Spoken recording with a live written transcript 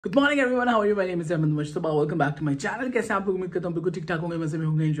Good morning everyone, how are you? My name is Ahmad Mushtaba. Welcome back to my channel. कैसे आप लोग? उम्मीद करता हूँ बिल्कुल ठीक ठाक होंगे, मजे में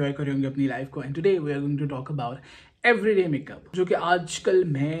होंगे, एंजॉय कर रहे होंगे अपनी लाइफ को। And today we are going to talk about everyday makeup, जो कि आजकल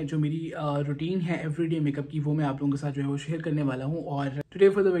मैं जो मेरी रूटीन है एवरीडे मेकअप की, वो मैं आप लोगों के साथ जो है वो शेयर करने वाला हूँ। और today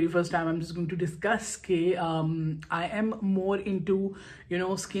for the very first time I am just going to discuss के I am more into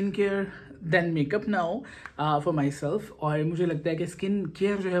skin care then makeup now for my self. और मुझे लगता है कि स्किन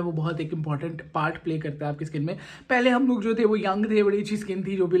केयर जो है वो बहुत एक इंपॉर्टेंट पार्ट प्ले करता है आपकी स्किन में। पहले हम लोग जो थे वो यंग थे, बड़ी अच्छी स्किन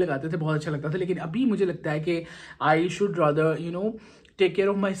थी, जो भी लगाते थे बहुत अच्छा लगता था। लेकिन अभी मुझे लगता है कि I should rather take care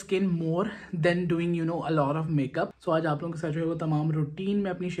of my skin more than doing a lot of makeup. सो आज आप लोगों के साथ जो है वो तमाम रूटीन में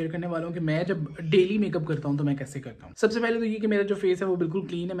अपनी शेयर करने वाला हूँ कि मैं जब डेली मेकअप करता हूँ तो मैं कैसे करता हूँ। सबसे पहले तो ये कि मेरा जो फेस है वो बिल्कुल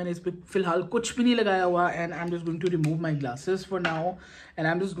क्लीन है, मैंने इस पर फिलहाल कुछ भी नहीं लगाया हुआ। And I am just going to remove my glasses for now and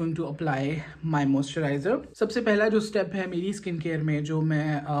I am just going to apply my moisturiser. सबसे पहला जो स्टेप है मेरी स्किन केयर में, जो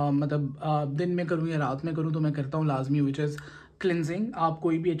मैं दिन में करूँ या रात में करूँ, तो मैं करता हूँ लाजमी, विच इज़ क्लिनजिंग। आप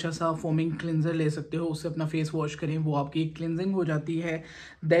कोई भी अच्छा सा फोमिंग क्लिनजर ले सकते हो, उससे अपना फेस वॉश करें, वो आपकी क्लिनजिंग हो जाती है।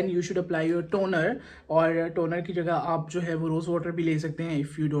 Then you should apply your toner, और टोनर की जगह आप जो है वो रोज़ वाटर भी ले सकते हैं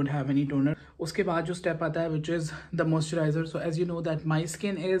if you don't have any toner. उसके बाद जो स्टेप आता है which is the moisturiser. So as you know that my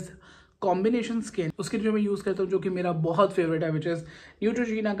skin is combination skin. उसके जो मैं यूज़ करता हूँ, जो कि मेरा बहुत फेवरेट है, विच इज़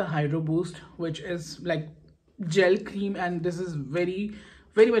न्यूट्रोजीना का hydro boost, which is like gel cream, and this is very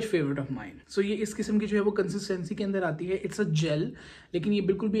very much favourite of mind. सो ये इस किस्म की जो है वो कंसिस्टेंसी के अंदर आती है। इट्स अ जेल, लेकिन ये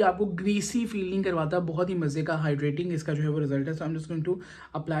बिल्कुल भी आपको ग्रीसी फील नहीं करवाता। बहुत ही मजे का हाइड्रेटिंग इसका जो है वो रिजल्ट है। सो I am just going to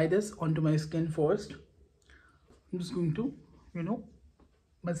apply this on to my skin first. I am just going to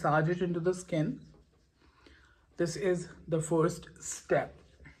massage it into the skin. This is the first step.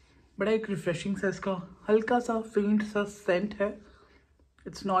 बड़ा एक रिफ्रेशिंग सा इसका हल्का सा फेंट सा सेंट है।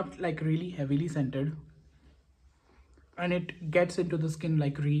 It's not like really heavily scented and it gets into the skin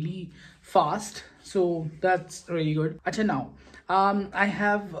like really fast, so that's really good. Acha, now I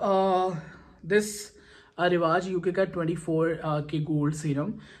have this रिवाज यूके का 24 के gold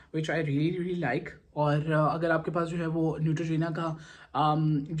serum, which I really like. और अगर आपके पास जो है वो Neutrogena का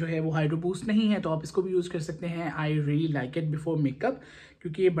जो है वो हाइड्रो बूस्ट नहीं है, तो आप इसको भी यूज़ कर सकते हैं। I really like it before makeup,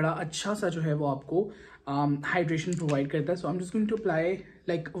 क्योंकि ये बड़ा अच्छा सा जो है वो आपको हाइड्रेशन प्रोवाइड करता है। सो I am just going to apply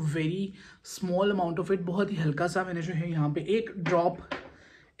like very small amount of it, बहुत ही हल्का सा। मैंने जो है यहाँ पे एक ड्रॉप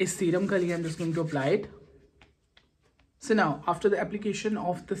इस सीरम का लिया। I am just going to apply it. So now after the application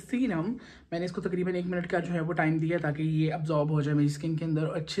of the serum, मैंने इसको तकरीबन 1 मिनट का जो है वो टाइम दिया, ताकि ये अब्जॉर्ब हो जाए मेरी स्किन के अंदर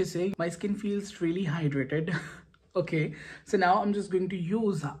अच्छे से। My skin feels really hydrated. Okay, so now I am just going to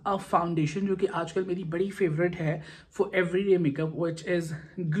use a foundation, जो कि आजकल मेरी बड़ी फेवरेट है for everyday makeup, which is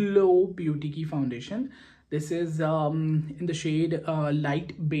glow beauty की foundation. This is in the shade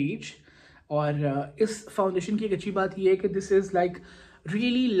light beige. और इस foundation की एक अच्छी बात यह है कि this is like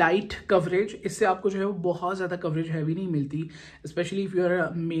really light coverage. इससे आपको जो है वो बहुत ज़्यादा कवरेज हैवी नहीं मिलती, specially if you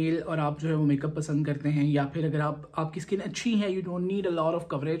are mail और आप जो है वो मेकअप पसंद करते हैं, या फिर अगर आपकी स्किन अच्छी है, you don't need a lot of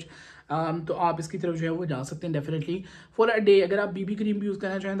coverage, तो आप इसकी तरफ जो है वो जा सकते हैं डेफिनेटली फॉर अ डे। अगर आप बीबी क्रीम भी यूज़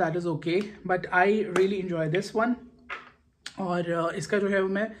करना चाहें that is okay, but I really enjoy this one. और इसका जो है वो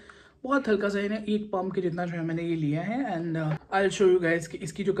मैं बहुत हल्का सा है, एक पम्प के जितना जो है मैंने ये लिया है। And I will show you guys कि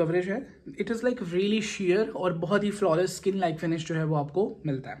इसकी जो कवरेज है, it is like really share, और बहुत ही फ्लॉलेस स्किन लाइक फिनिश जो है वो आपको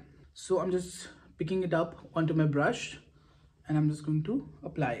मिलता है। सो I am just picking it up on to my brush and I am just going to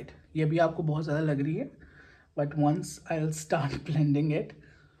apply it. ये भी आपको बहुत ज़्यादा लग रही है, but once I will start blending it,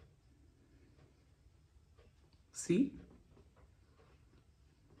 C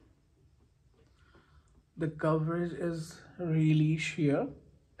the coverage is really sheer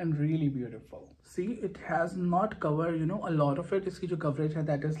and really beautiful. See, it has not covered a lot of it. इसकी जो coverage है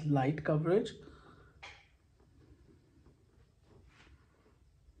that is light coverage,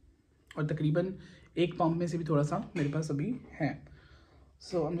 और तकरीबन एक पंप में से भी थोड़ा सा मेरे पास अभी है।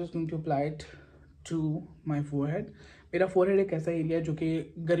 So I'm just going to apply it to my forehead. मेरा forehead एक ऐसा एरिया है जो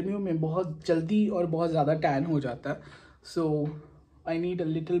कि गर्मियों में बहुत जल्दी और बहुत ज़्यादा टैन हो जाता है, so I need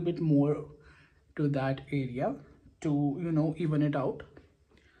a little bit more to that area to even it out.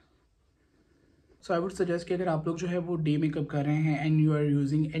 So I would suggest कि अगर आप लोग जो है वो डे मेकअप कर रहे हैं and you are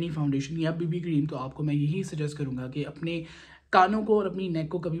using any foundation या बीबी क्रीम, तो आपको मैं यही सजेस्ट करूँगा कि अपने कानों को और अपनी नेक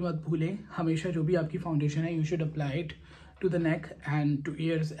को कभी मत भूलें। हमेशा जो भी आपकी फाउंडेशन है, you should apply it to the neck and two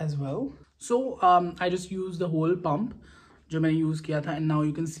years as well. So I just use the whole pump जो मैंने यूज़ किया था, and now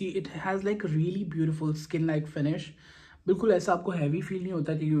you can see it has like really beautiful skin like finish. बिल्कुल ऐसा आपको heavy feel नहीं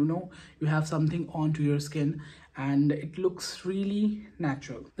होता कि you have something on to your skin, and it looks really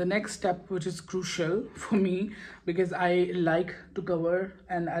natural. The next step, which is crucial for me because I like to cover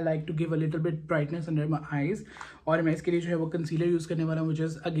and I like to give a little bit brightness under my eyes, और मैं इसके लिए जो है वो concealer use करने वाला हूँ, which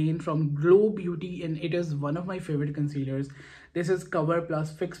is again from Glow Beauty, and it is one of my favorite concealers. This is cover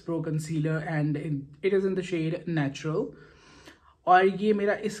plus fix pro concealer and it is in the shade natural. और ये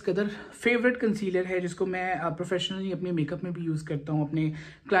मेरा इस कदर फेवरेट कंसीलर है जिसको मैं प्रोफेशनली अपने makeup में भी यूज़ करता हूँ, अपने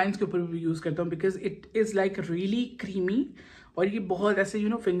क्लाइंट्स के ऊपर भी यूज़ करता हूँ, because it is like really creamy. और ये बहुत ऐसे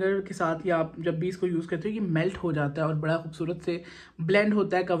फिंगर के साथ या आप जब भी इसको यूज़ करते हो ये मेल्ट हो जाता है और बड़ा खूबसूरत से ब्लेंड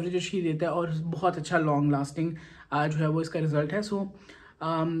होता है, कवरेज अच्छी देता है और बहुत अच्छा लॉन्ग लास्टिंग जो है वो इसका रिजल्ट है। So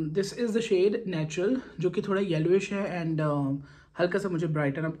this is the shade natural, जो कि थोड़ा येलोइश है एंड हल्का सा मुझे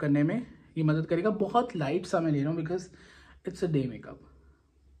ब्राइटन अप करने में ये मदद करेगा। बहुत लाइट सा मैं ले रहा हूँ because it's a day makeup.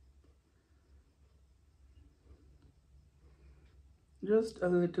 Just a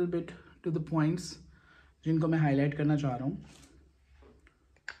little bit to the points जिनको मैं हाईलाइट करना चाह रहा हूँ।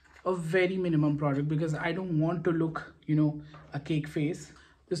 A very minimum product because I don't want to look, a cake face.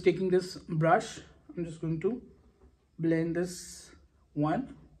 Just taking this brush, I'm just going to blend this one.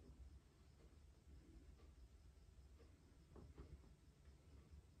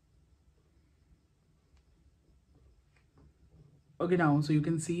 Okay, now so you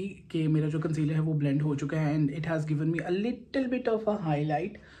can see कि मेरा जो concealer है वो blend हो चुका है and it has given me a little bit of a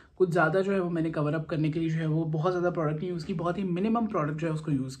highlight. कुछ ज़्यादा जो है वो मैंने कवर अप करने के लिए जो है वो बहुत ज़्यादा प्रोडक्ट नहीं यूज़ की, बहुत ही मिनिमम प्रोडक्ट जो है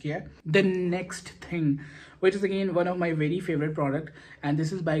उसको यूज़ किया है। The next thing which is again one of my very favourite product and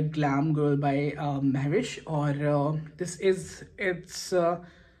this is by glam girl bye Mahwish. और this is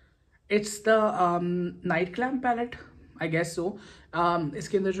it's the night glam palette, I guess so.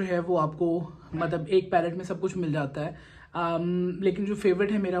 इसके अंदर जो है वो आपको मतलब एक पैलेट में सब कुछ मिल जाता है, लेकिन जो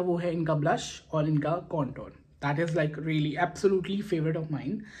फेवरेट है मेरा वो है इनका ब्लश और इनका contour. That is like really absolutely favourite of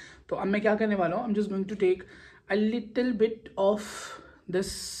mine. तो अब मैं क्या करने वाला हूँ, I am just going to take a little bit of this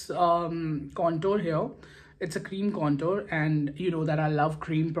contour here. It's a cream contour and you know that I love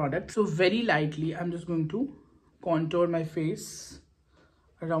cream product. So very lightly I am just going to contour my face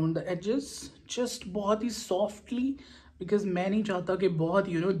around the edges, just बहुत ही softly, because मैं नहीं चाहता कि बहुत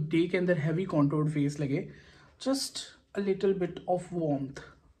day के अंदर heavy कॉन्टोर्ड face लगे। Just a little bit of warmth,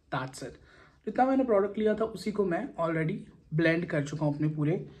 that's it. जितना मैंने प्रोडक्ट लिया था उसी को मैं ऑलरेडी ब्लेंड कर चुका हूँ अपने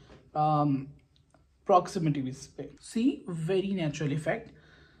पूरे प्रॉक्सिमिटी पे। सी वेरी नेचुरल इफेक्ट।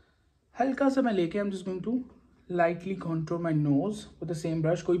 हल्का सा मैं लेके I am just going to lightly contour my nose with the same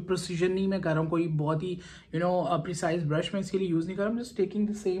brush. कोई प्रोसीजन नहीं मैं कर रहा हूँ, कोई बहुत ही प्रिसाइज ब्रश मैं इसके लिए यूज़ नहीं कर रहा हूँ। Just taking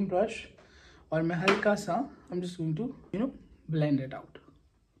the same brush और मैं हल्का सा I am just going to blend it out.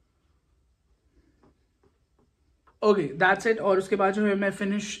 Okay that's it. और उसके बाद जो है मैं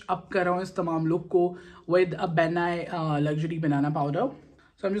फिनिश अप कर रहा हूँ इस तमाम लुक को with a बेनाई luxury banana powder.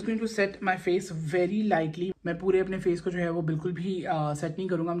 So I am just going to set my face very lightly. मैं पूरे अपने फेस को जो है वो बिल्कुल भी सेट नहीं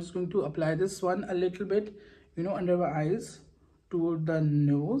करूँगा। I am just going to apply this one a little bit under my eyes to the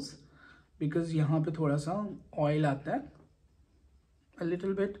nose, because यहाँ पे थोड़ा सा ऑयल आता है। A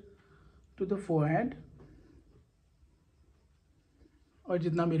little bit to the forehead और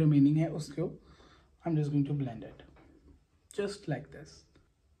जितना भी रिमेनिंग है उसको I am just going to blend it just like this.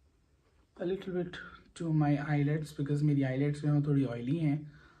 A little bit to my eyelids because मेरी eyelids में थोड़ी oily हैं,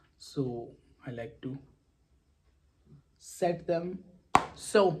 so I like to set them.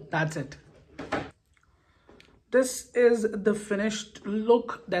 So that's it. This is the finished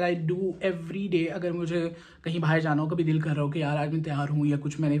look that I do every day. अगर मुझे कहीं बाहर जाना हो, कभी दिल कर रहा हो कि यार आज मैं तैयार हूँ या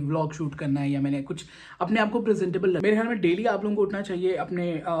कुछ मैंने व्लॉग शूट करना है या मैंने कुछ अपने आप को प्रेजेंटेबल, मेरे ख्याल में डेली आप लोगों को उठना चाहिए, अपने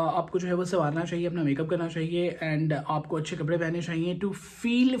आपको जो है वो संवारना चाहिए, अपना मेकअप करना चाहिए एंड आपको अच्छे कपड़े पहनने चाहिए to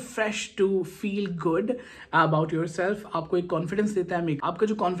feel fresh, to feel good about your self. आपको एक कॉन्फिडेंस देता है मेकअप, आपका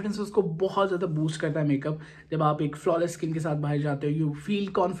जो कॉन्फिडेंस है उसको बहुत ज़्यादा बूस्ट करता है मेकअप। जब आप एक फ्लॉलेस स्किन के साथ बाहर जाते हो, you feel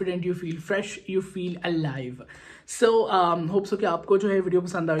confident, you feel fresh, you feel alive. So hope so कि आपको जो है वीडियो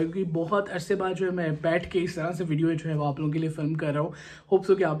पसंद आएगी, क्योंकि बहुत अरसे बाद जो है मैं बैठ के इस तरह से वीडियो जो है वो आप लोगों के लिए फिल्म कर रहा हूँ। होप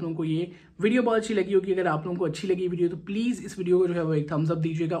सो कि आप लोगों को ये वीडियो बहुत अच्छी लगी होगी। अगर आप लोगों को अच्छी लगी वीडियो तो प्लीज़ इस वीडियो को जो है वो एक थम्स अप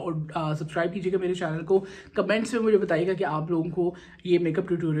दीजिएगा और सब्सक्राइब कीजिएगा मेरे चैनल को। कमेंट्स में मुझे बताइएगा कि आप लोगों को ये मेकअप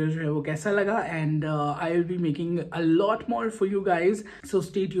ट्यूटोरियल जो है वो कैसा लगा and I will be making a lot more for you guys. So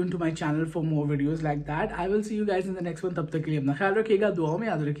stay tune to my channel for more videos like that. I will see you guys in the next one. तब तक के लिए अपना ख्याल रखिएगा, दुआओं में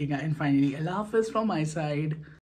याद रखिएगा एंड फाइनली अल्लाह हाफिज़ फ्रॉम माई साइड।